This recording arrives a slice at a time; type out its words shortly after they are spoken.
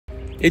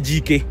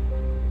Ejike.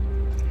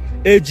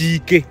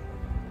 Ejike.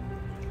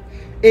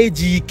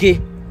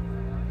 Ejike.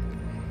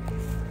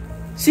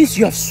 Since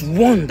you have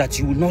sworn that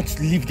you will not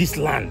leave this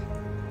land,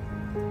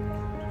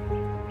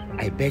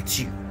 I bet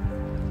you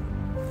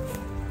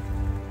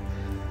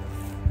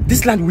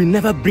this land will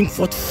never bring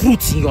forth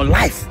fruits in your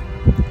life.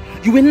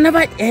 You will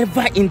never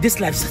ever in this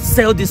life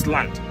sell this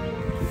land.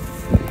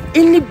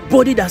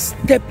 Anybody that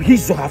step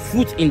his or her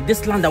foot in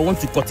this land that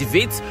wants to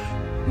cultivate,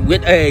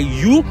 with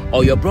you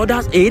or your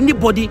brothers,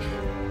 anybody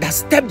that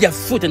step their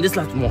foot in this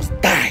land must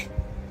die.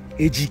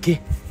 Ejike,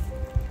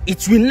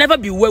 it will never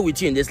be well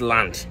with you in this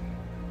land.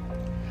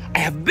 I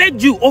have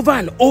begged you over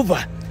and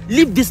over,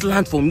 leave this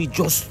land for me,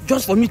 just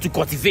for me to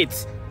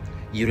cultivate.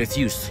 You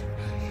refused.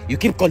 You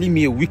keep calling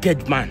me a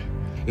wicked man.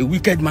 A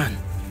wicked man.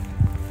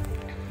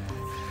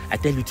 I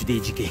tell you today,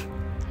 Ejike,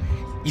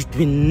 it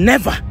will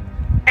never,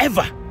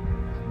 ever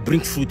bring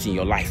fruit in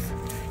your life.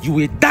 You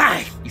will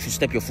die if you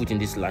step your foot in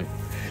this land.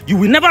 You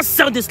will never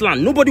sell this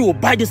land. Nobody will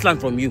buy this land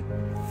from you.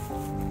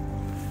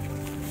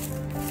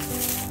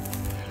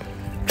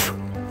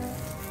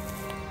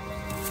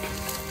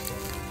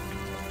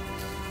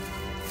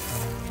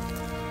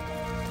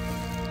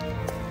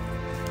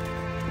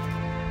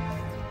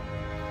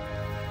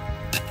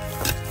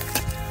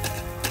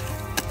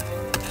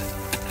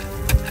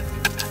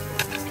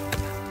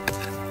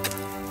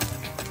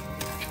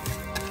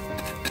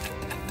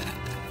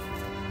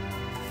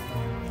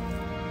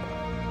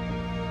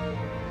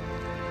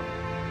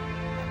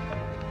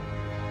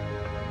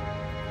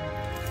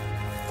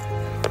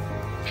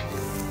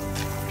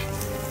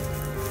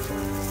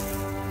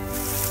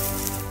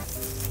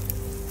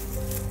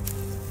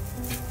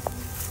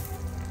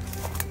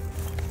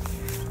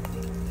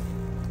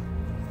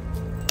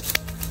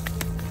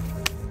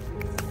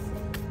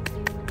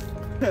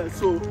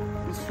 So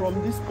it's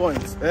from this point,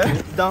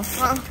 down.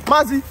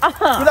 Mazi,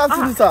 good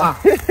afternoon, sir.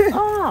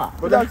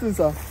 Good afternoon,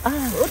 sir.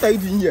 What are you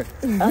doing here?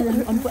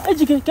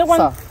 Ejike,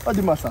 sir, what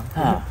the matter?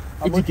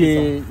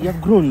 Ejike, you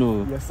have grown,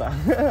 no? Yes, sir.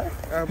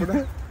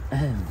 Brother,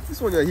 this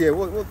is what you're here.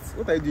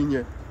 What are you doing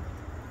here?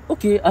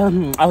 Okay,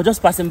 I was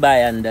just passing by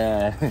and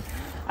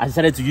I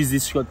decided to use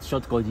this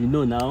shortcut, you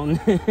know now.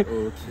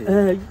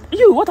 Okay.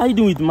 What are you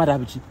doing with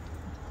Madabuchi?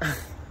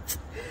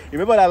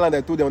 Remember that land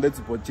I told them I wanted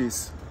to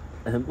purchase?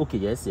 Okay,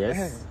 yes.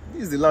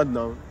 This is the land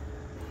now.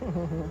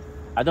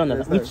 I don't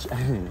know.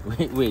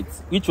 Wait,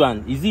 which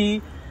one? Is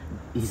he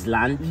his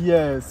land?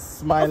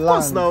 Yes, my land. Of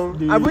course now.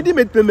 I've already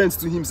made payments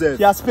to himself.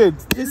 He has paid.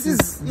 This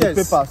is the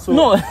paper. So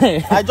no.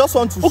 I just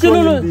want to okay,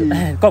 show no. him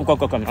the... Come. I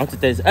want to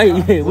tell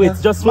you. Hey, wait,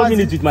 just 1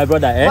 minute with my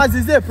brother. Mas,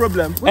 is there a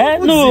problem?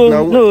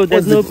 No,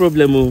 there's no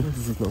problem. What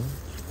is it now?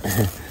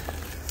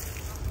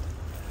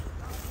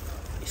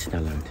 It's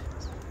that land.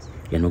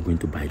 You're not going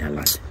to buy that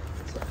land.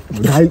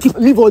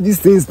 Leave all these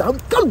things down.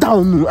 Calm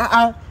down.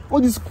 All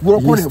this.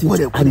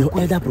 I'm your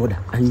elder brother,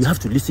 and you have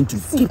to listen to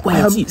me. Keep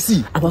quiet.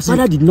 See, our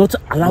father did not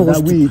allow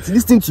us to. Wait,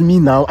 listen to me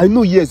now. I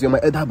know, yes, you're my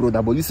elder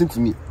brother, but listen to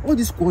me. All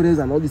these quarrels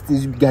and all these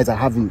things you guys are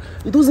having,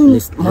 it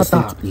doesn't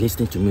matter.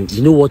 Listen to me.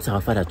 You know what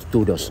our father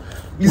told us?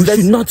 We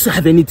should not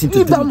have anything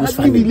to do with this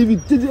family.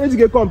 Leave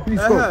it. Come, please,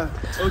 come.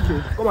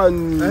 Okay. Come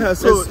on.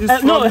 So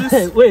it's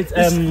wait.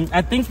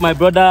 I think my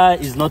brother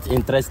is not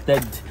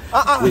interested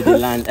with the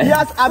land. We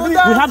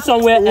have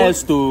somewhere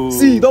else to.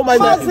 See, don't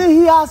mind that.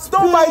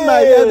 Don't mind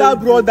my elder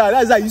brother.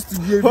 That's how I used to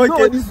be.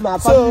 Okay. This is my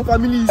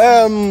family.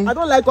 I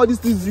don't like all these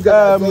things you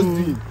guys are just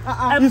doing.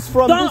 It's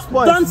from this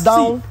point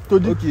down to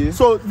the. Okay.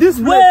 So this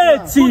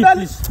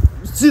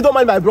See, don't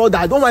mind my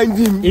brother. Don't mind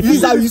him. This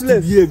is how he used to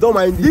behave. Don't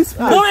mind this.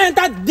 Don't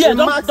enter there.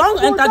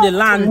 Don't enter the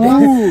land.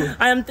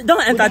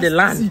 Don't enter the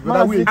land.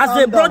 As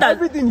a brother,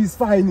 everything is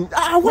fine. Wait,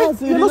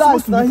 you're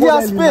not supposed to be. He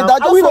has paid.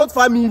 Are we not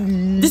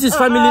family? This is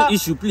family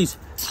issue, please.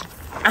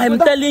 I'm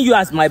telling you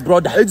as my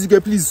brother.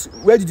 Ejike, please,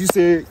 where did you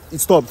say it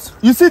stopped?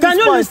 You see, can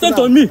you listen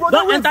to me?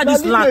 Don't enter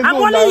this land. I'm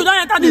warning you,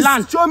 don't enter the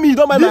land. Show me,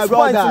 don't mind my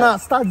brother. This point now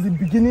starts the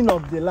beginning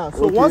of the land.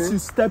 So once you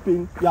step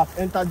in, you have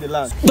entered the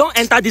land. Don't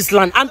enter this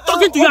land. I'm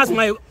talking to you as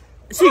my.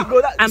 See,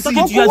 I'm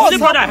talking to you as the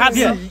brother I have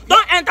here.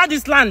 Don't enter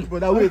this land.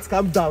 Brother, wait,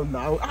 calm down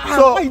now.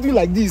 So why are you doing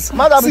like this?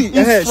 Madam,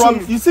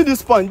 you see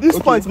this point? This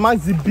point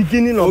marks the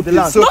beginning of the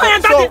land. So, don't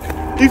enter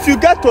if you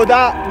get to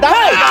that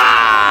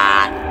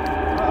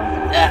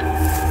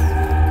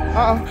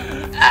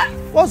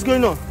what's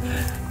going on?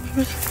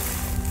 Jesus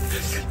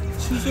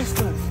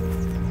Christ.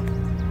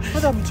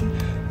 Madabuchi.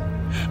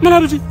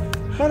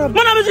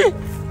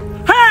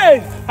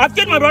 Hey! I've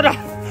killed my brother.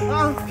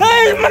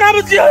 Hey,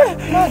 Madabuchi!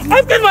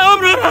 I've killed my own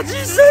brother.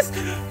 Jesus!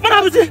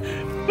 Madabuchi!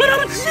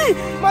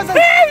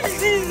 Hey,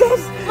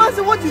 Jesus!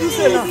 Master, what did you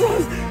say now?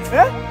 Jesus!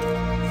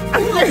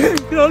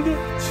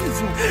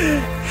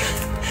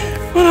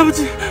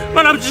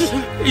 Madabuchi!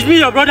 It's me,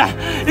 your brother.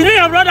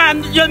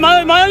 And you're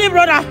my only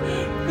brother.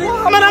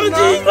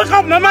 Madabuchi, wake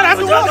up,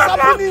 Madabuchi, wake up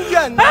now.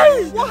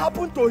 Hey! What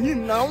happened to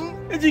him now?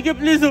 Ejike,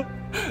 please.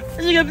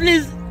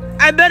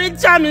 I buried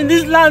charm in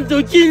this land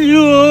to kill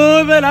you,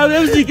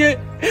 Ejike.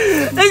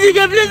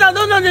 Ejike, please, I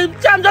don't know, the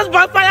charm just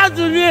backfired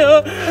to me.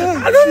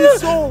 I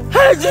don't know.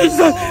 Hey,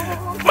 Jesus.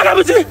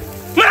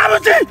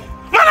 Manabuchi!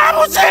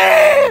 Manabuchi!